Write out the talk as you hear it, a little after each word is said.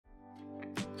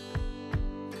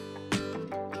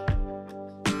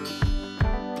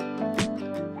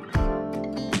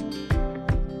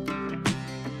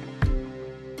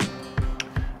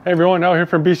Hey everyone, out here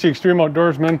from BC Extreme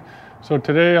Outdoorsman. So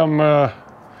today I'm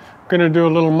gonna do a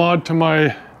little mod to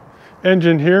my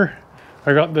engine here.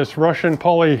 I got this Russian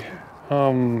poly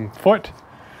foot.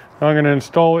 I'm gonna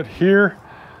install it here,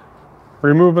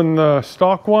 removing the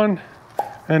stock one,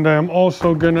 and I'm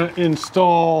also gonna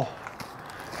install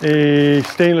a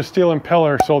stainless steel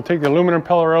impeller. So I'll take the aluminum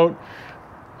impeller out.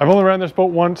 I've only ran this boat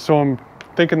once, so I'm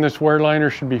thinking this wear liner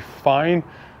should be fine.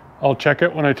 I'll check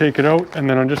it when I take it out, and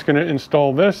then I'm just going to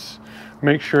install this,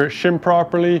 make sure it's shimmed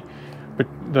properly. But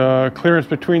the clearance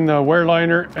between the wear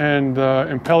liner and the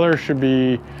impeller should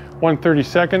be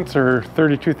 1/32 or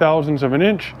 32 thousandths of an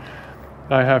inch.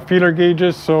 I have feeler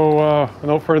gauges, so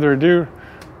without further ado,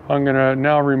 I'm going to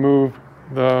now remove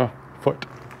the foot.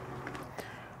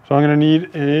 So I'm going to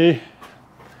need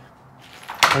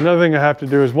another thing I have to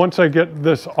do is once I get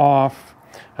this off,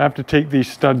 I have to take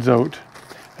these studs out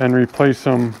and replace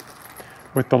them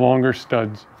with the longer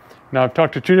studs. Now I've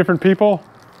talked to two different people,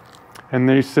 and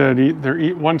they said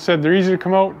one said they're easy to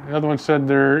come out, the other one said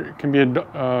there can be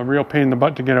a real pain in the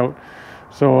butt to get out.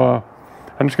 So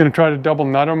I'm just going to try to double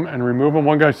nut them and remove them.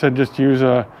 One guy said just use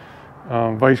a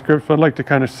vice grip, so I'd like to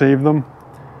kind of save them,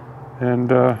 and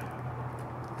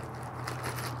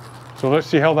so let's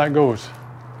see how that goes.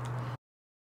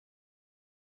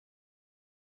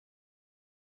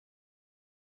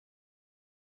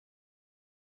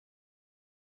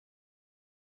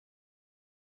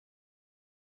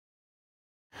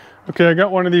 Okay, I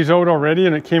got one of these out already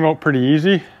and it came out pretty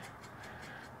easy.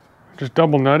 Just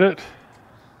double nut it.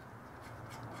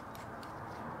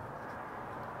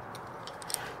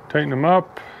 Tighten them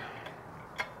up.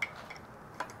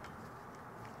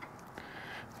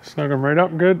 Snug them right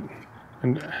up good.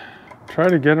 And try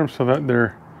to get them so that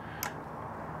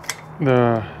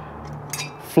the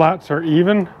flats are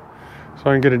even,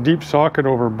 so I can get a deep socket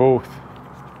over both.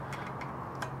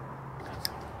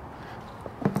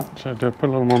 So I have to put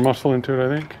a little more muscle into it,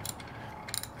 I think.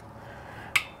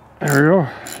 There we go,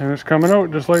 and it's coming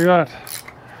out just like that.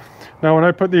 Now when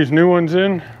I put these new ones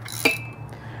in,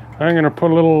 I'm going to put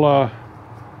a little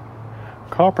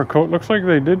copper coat. Looks like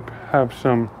they did have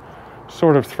some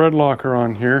sort of thread locker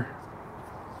on here.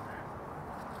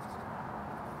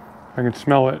 I can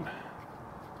smell it.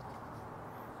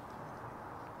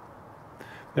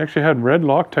 They actually had red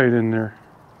Loctite in there.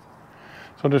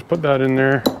 So I'll just put that in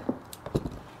there.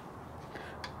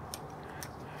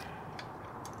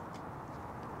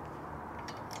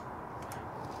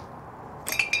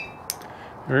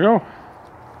 There we go.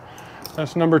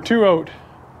 That's number 2 out.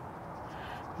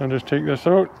 I'll just take this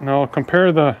out and I'll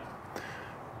compare the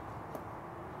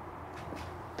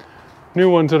new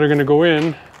ones that are going to go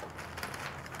in,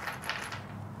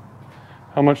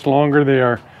 how much longer they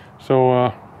are. So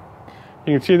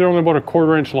you can see they're only about a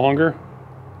 1/4 inch longer,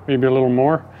 maybe a little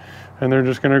more, and they're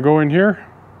just going to go in here,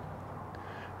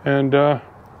 and then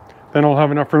I'll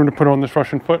have enough room to put on this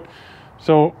Russian foot.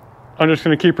 So I'm just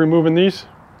going to keep removing these.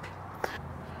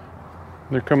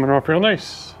 They're coming off real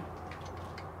nice.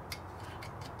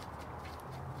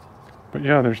 But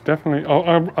yeah, there's definitely,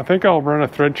 I think I'll run a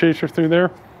thread chaser through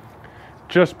there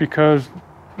just because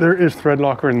there is thread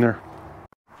locker in there.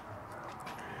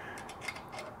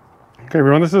 Okay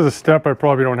everyone, this is a step I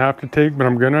probably don't have to take, but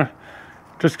I'm gonna,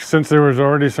 just since there was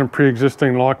already some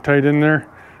pre-existing Loctite in there,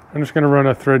 I'm just gonna run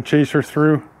a thread chaser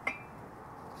through.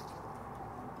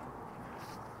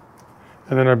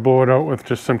 And then I blow it out with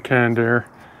just some canned air.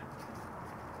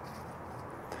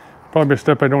 Probably a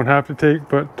step I don't have to take,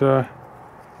 but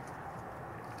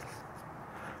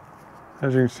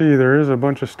as you can see, there is a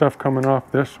bunch of stuff coming off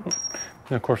this.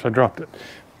 And of course I dropped it.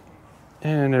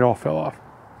 And it all fell off.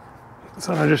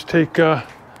 So I just take, and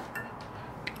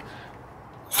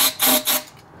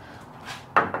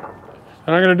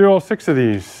I'm gonna do all 6 of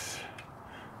these.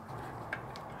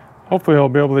 Hopefully I'll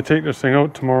be able to take this thing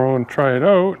out tomorrow and try it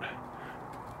out.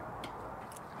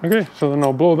 Okay, so then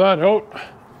I'll blow that out.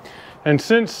 And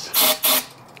since,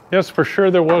 yes, for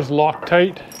sure there was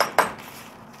Loctite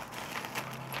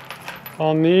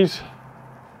on these,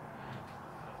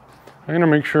 I'm gonna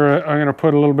make sure I'm gonna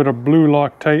put a little bit of blue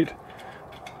Loctite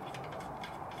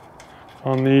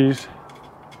on these,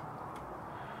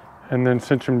 and then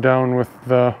cinch them down with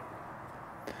the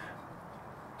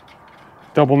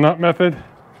double nut method.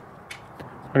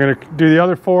 I'm gonna do the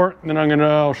other 4, and then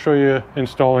I'll show you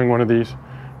installing one of these.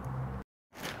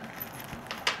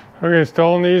 Okay,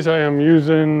 installing these, I am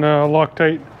using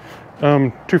Loctite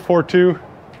 242,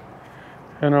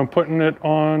 and I'm putting it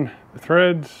on the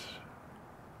threads.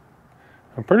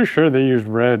 I'm pretty sure they used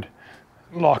red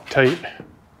Loctite.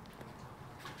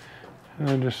 And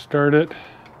I just start it,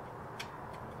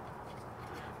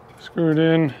 screw it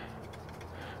in,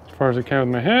 far as I can with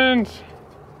my hands.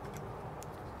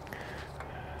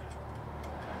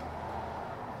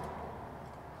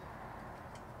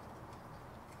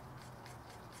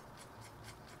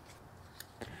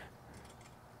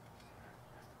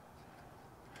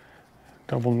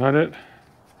 Double nut it.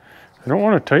 I don't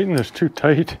want to tighten this too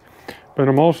tight, but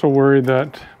I'm also worried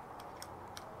that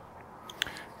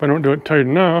if I don't do it tight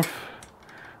enough,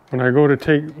 when I go to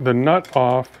take the nut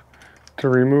off to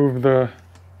remove the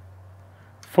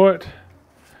foot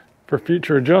for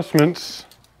future adjustments,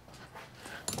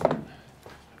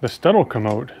 the stud will come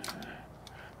out.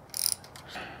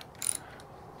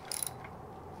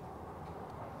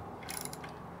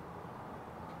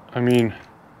 I mean,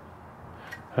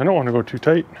 I don't want to go too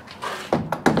tight.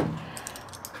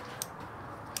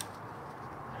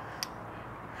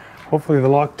 Hopefully the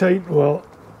Loctite will,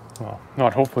 well,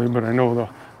 not hopefully, but I know the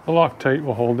Loctite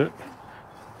will hold it.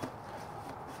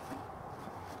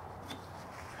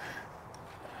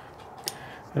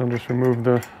 I'll just remove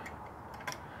the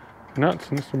nuts,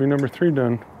 and this will be number 3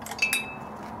 done.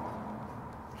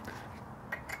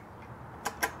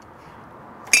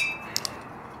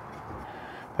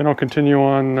 Then I'll continue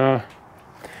on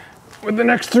with the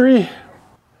next 3.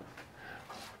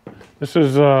 This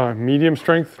is medium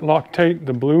strength Loctite,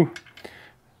 the blue.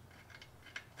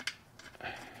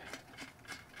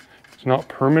 It's not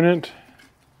permanent.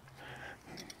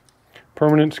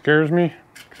 Permanent scares me,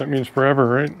 because that means forever,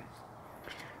 right?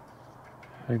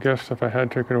 I guess if I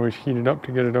had to, I could always heat it up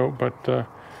to get it out, but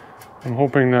I'm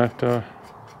hoping that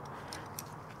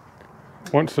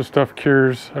once the stuff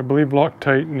cures, I believe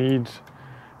Loctite needs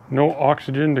no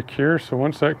oxygen to cure, so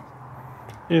once that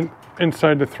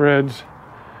inside the threads,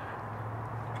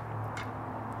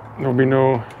 there'll be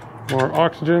no more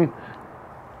oxygen,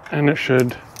 and it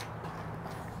should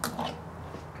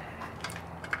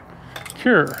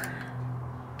cure.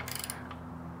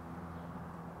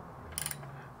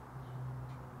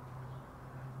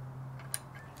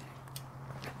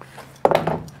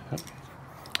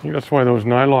 I think that's why those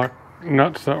nylock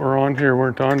nuts that were on here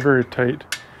weren't on very tight.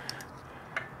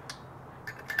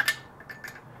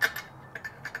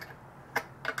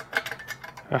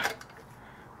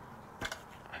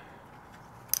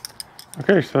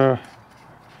 Okay, so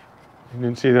you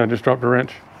didn't see that, I just dropped a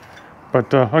wrench.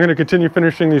 But I'm going to continue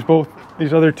finishing these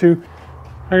other 2.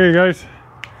 Okay guys,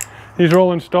 these are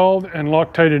all installed and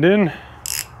Loctited in.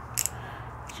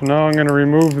 So now I'm going to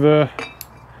remove the,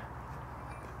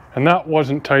 and that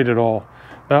wasn't tight at all.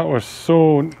 That was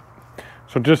so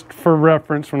just for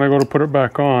reference, when I go to put it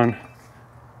back on,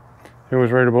 it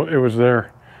was right about, it was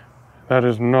there. That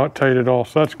is not tight at all,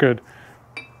 so that's good.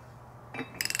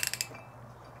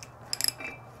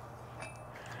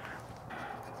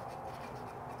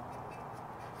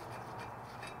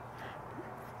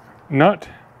 Nut,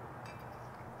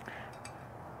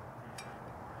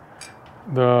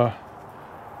 the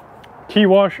key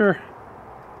washer,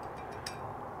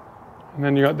 and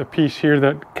then you got the piece here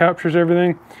that captures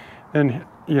everything. Then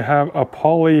you have a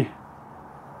poly,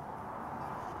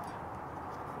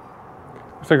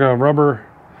 it's like a rubber,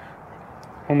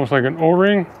 almost like an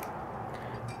O-ring.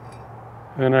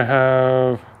 Then I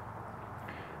have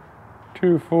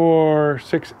 2, 4,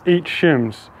 6, 8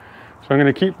 shims. So I'm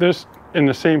going to keep this in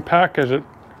the same pack as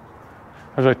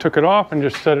I took it off, and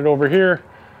just set it over here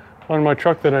on my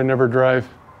truck that I never drive.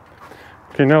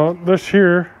 Okay, now this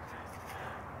here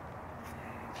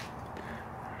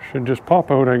should just pop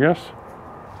out, I guess.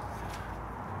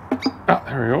 Ah,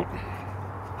 there we go.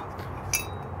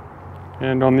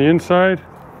 And on the inside,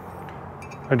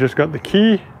 I just got the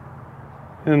key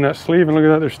in that sleeve, and look at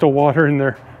that, there's still water in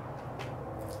there.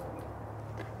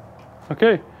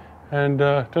 Okay. And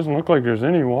it doesn't look like there's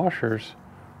any washers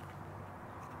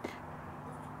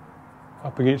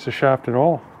up against the shaft at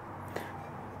all.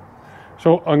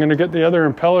 So I'm going to get the other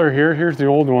impeller here. Here's the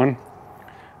old one.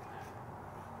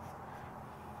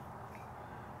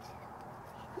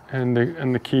 And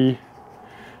the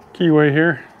keyway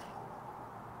here.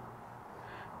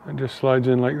 It just slides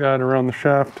in like that around the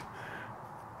shaft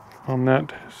on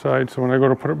that side. So when I go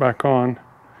to put it back on,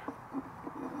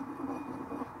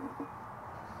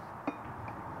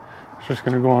 it's just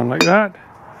going to go on like that.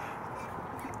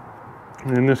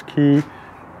 And then this key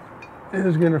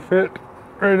is going to fit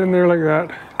right in there like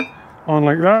that, on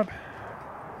like that.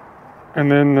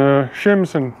 And then the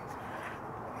shims and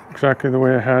exactly the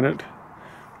way I had it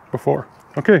before.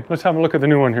 Okay, let's have a look at the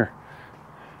new one here.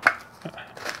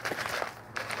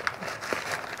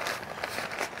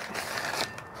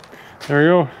 There you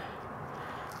go.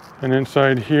 And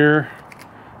inside here,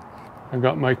 I've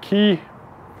got my key.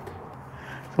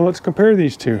 So let's compare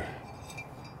these two.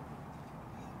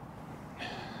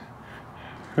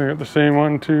 I got the same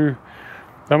one too.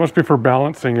 That must be for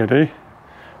balancing it, eh?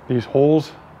 These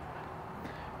holes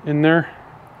in there,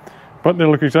 but they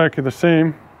look exactly the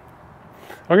same.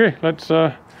 Okay, let's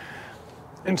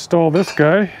install this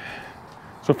guy.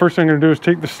 So first thing I'm going to do is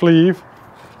take the sleeve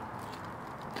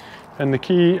and the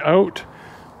key out.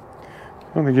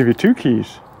 Oh, they give you 2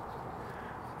 keys.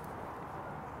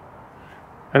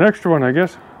 An extra one, I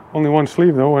guess. Only 1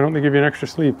 sleeve though. Why don't they give you an extra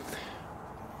sleeve?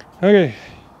 Okay.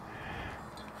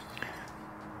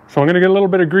 So I'm going to get a little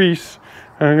bit of grease.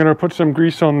 And I'm going to put some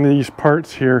grease on these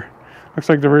parts here. Looks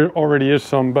like there already is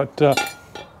some, but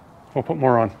we'll put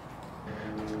more on.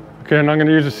 Okay, and I'm going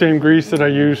to use the same grease that I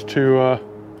used to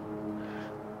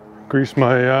grease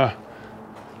my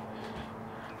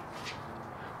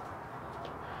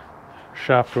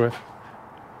shaft with.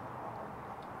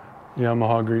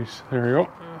 Yamaha grease. There we go.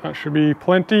 That should be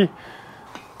plenty.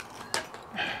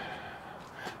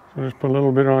 So just put a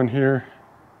little bit on here.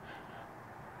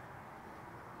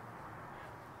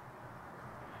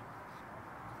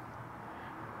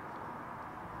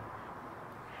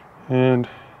 And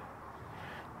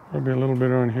probably a little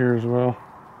bit on here as well.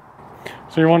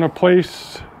 So you want to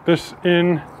place this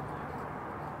in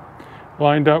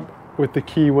lined up with the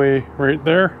keyway right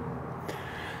there.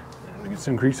 Get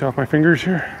some grease off my fingers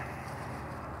here.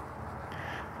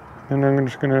 And I'm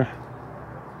just gonna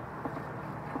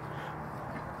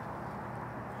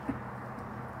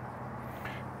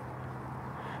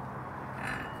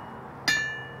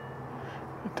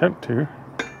attempt to.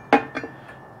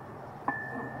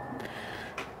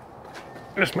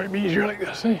 This might be easier like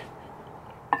this, eh?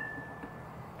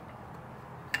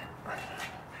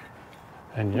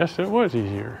 And yes, it was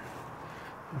easier.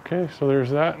 Okay, so there's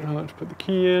that. Now let's put the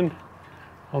key in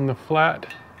on the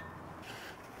flat.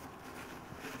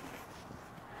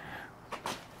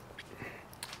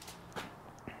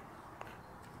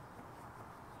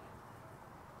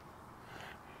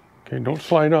 Okay, don't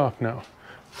slide off now.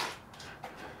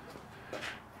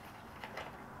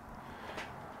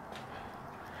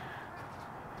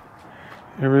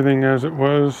 Everything as it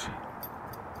was.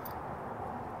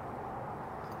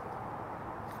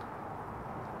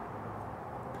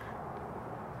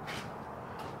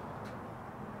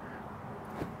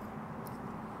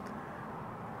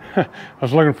 I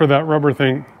was looking for that rubber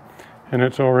thing, and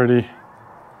it's already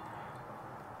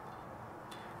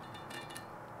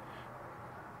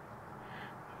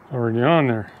on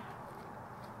there.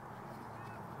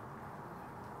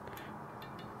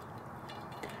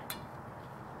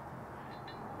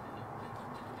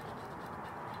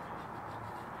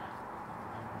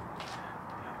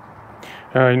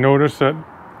 I noticed that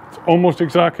it's almost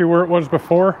exactly where it was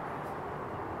before.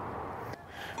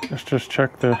 Let's just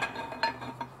check the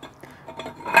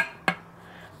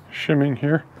shimming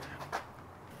here.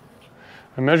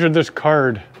 I measured this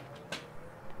card.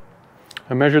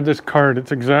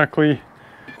 It's exactly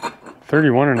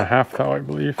 31.5 thou, I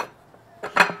believe.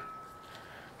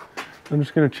 I'm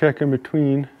just going to check in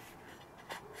between.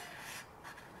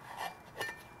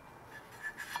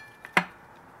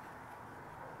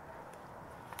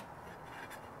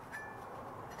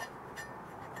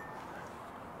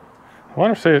 I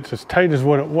want to say it's as tight as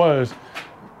what it was.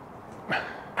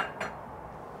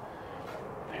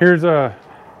 Here's a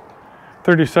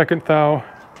 32nd thou.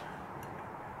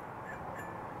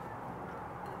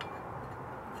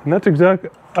 And that's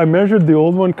exactly, I measured the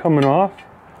old one coming off.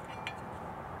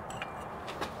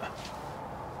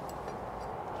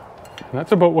 And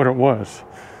that's about what it was.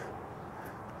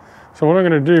 So what I'm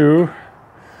going to do,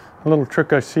 a little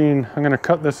trick I've seen, I'm going to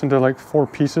cut this into like 4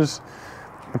 pieces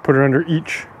and put it under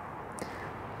each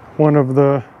one of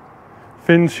the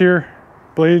fins here,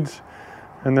 blades,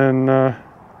 and then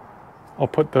I'll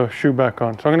put the shoe back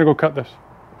on. So I'm going to go cut this.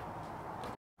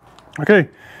 Okay,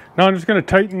 now I'm just going to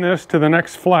tighten this to the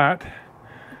next flat,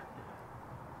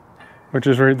 which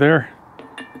is right there.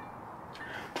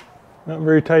 Not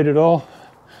very tight at all.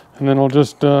 And then I'll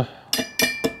just bend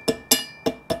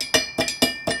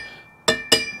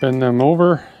them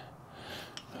over.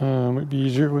 Might be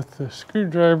easier with the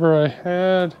screwdriver I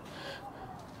had.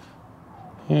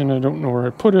 And I don't know where I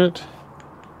put it.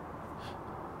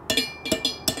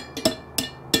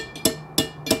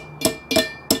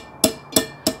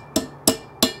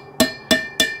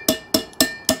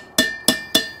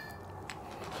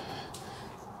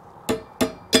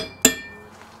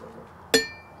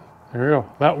 There we go,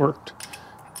 that worked.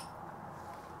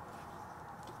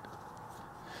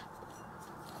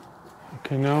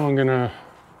 Okay, now I'm gonna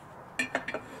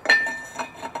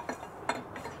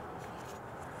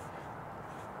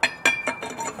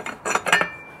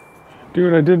do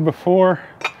what I did before,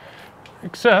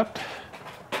 except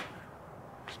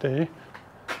stay.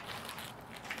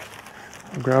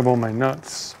 I'll grab all my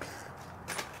nuts.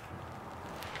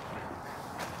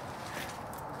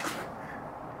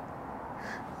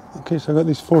 Okay, so I got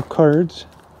these 4 cards.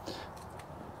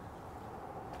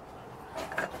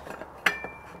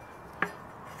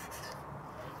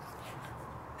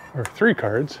 Or 3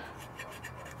 cards.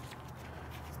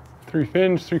 3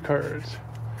 fins, 3 cards.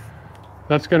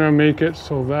 That's gonna make it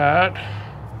so that,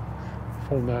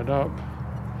 fold that up,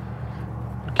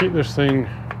 keep this thing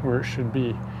where it should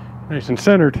be, nice and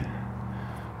centered.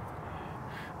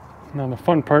 Now the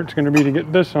fun part's gonna be to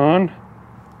get this on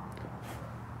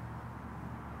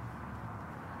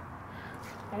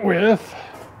without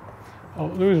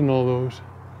losing all those.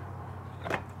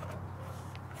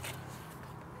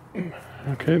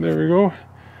 Okay, there we go.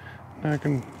 Now I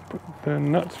can put the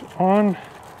nuts on.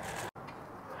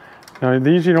 Now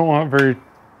these you don't want very,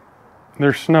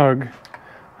 they're snug.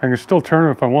 I can still turn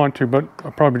them if I want to, but I'll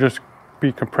probably just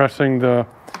be compressing the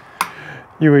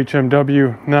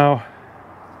UHMW. Now,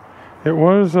 it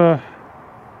was,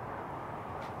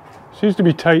 seems to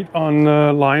be tight on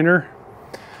the liner.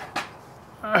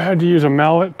 I had to use a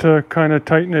mallet to kind of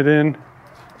tighten it in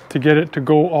to get it to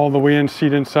go all the way in,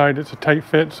 seat inside. It's a tight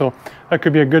fit, so that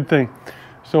could be a good thing.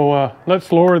 So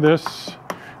let's lower this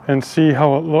and see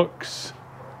how it looks.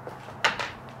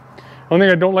 One thing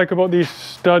I don't like about these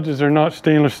studs is they're not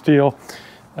stainless steel.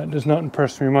 That does not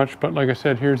impress me much, but like I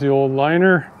said, here's the old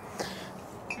liner.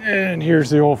 And here's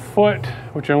the old foot,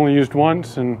 which I only used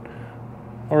once, and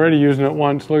already using it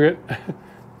once. Look at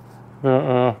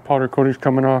the powder coating's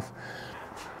coming off.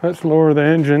 Let's lower the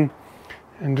engine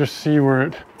and just see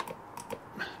where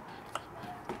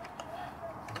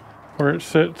it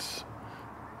sits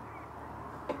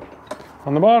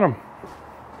on the bottom.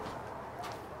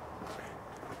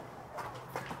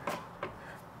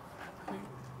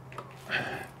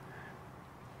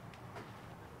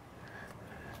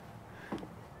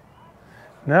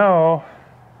 Now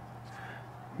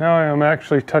I am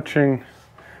actually touching,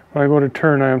 when I go to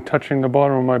turn, I am touching the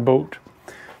bottom of my boat,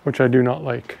 which I do not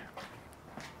like.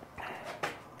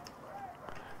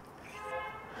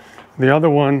 The other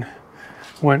one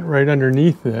went right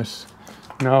underneath this.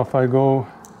 Now if I go,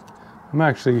 I'm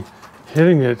actually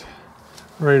hitting it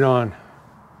right on.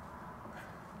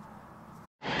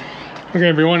 Okay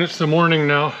everyone, it's the morning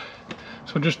now.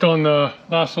 So just on the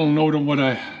last little note of what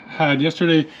I had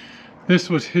yesterday,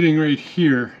 this was hitting right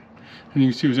here, and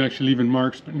you can see it was actually leaving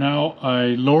marks, but now I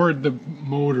lowered the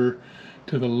motor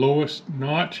to the lowest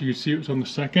notch. You can see it was on the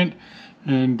second,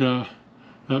 and that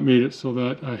made it so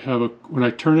that I have when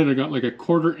I turn it, I got like a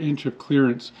 1/4 inch of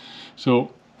clearance.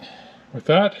 So with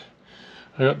that,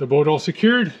 I got the boat all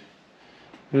secured,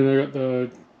 and I got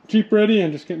the Jeep ready.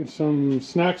 I'm just getting some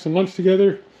snacks and lunch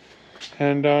together,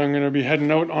 and I'm going to be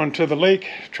heading out onto the lake,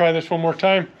 try this one more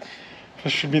time.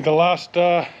 This should be the last,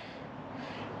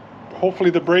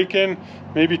 hopefully the break-in.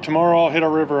 Maybe tomorrow I'll hit a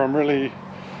river. I'm really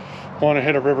want to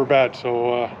hit a river bad,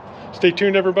 so stay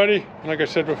tuned everybody. And like I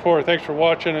said before, thanks for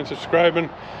watching and subscribing.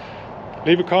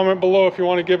 Leave a comment below if you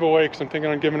want a giveaway, because I'm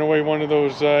thinking of giving away one of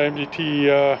those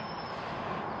MGT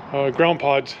ground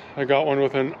pods. I got one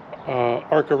with an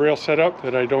Arca rail setup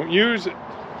that I don't use,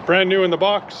 brand new in the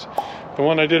box. The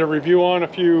one I did a review on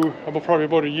probably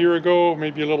about a year ago,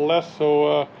 maybe a little less.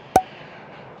 So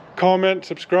comment,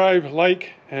 subscribe, like,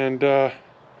 and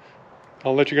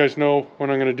I'll let you guys know when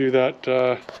I'm going to do that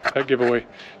giveaway.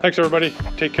 Thanks everybody.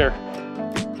 Take care.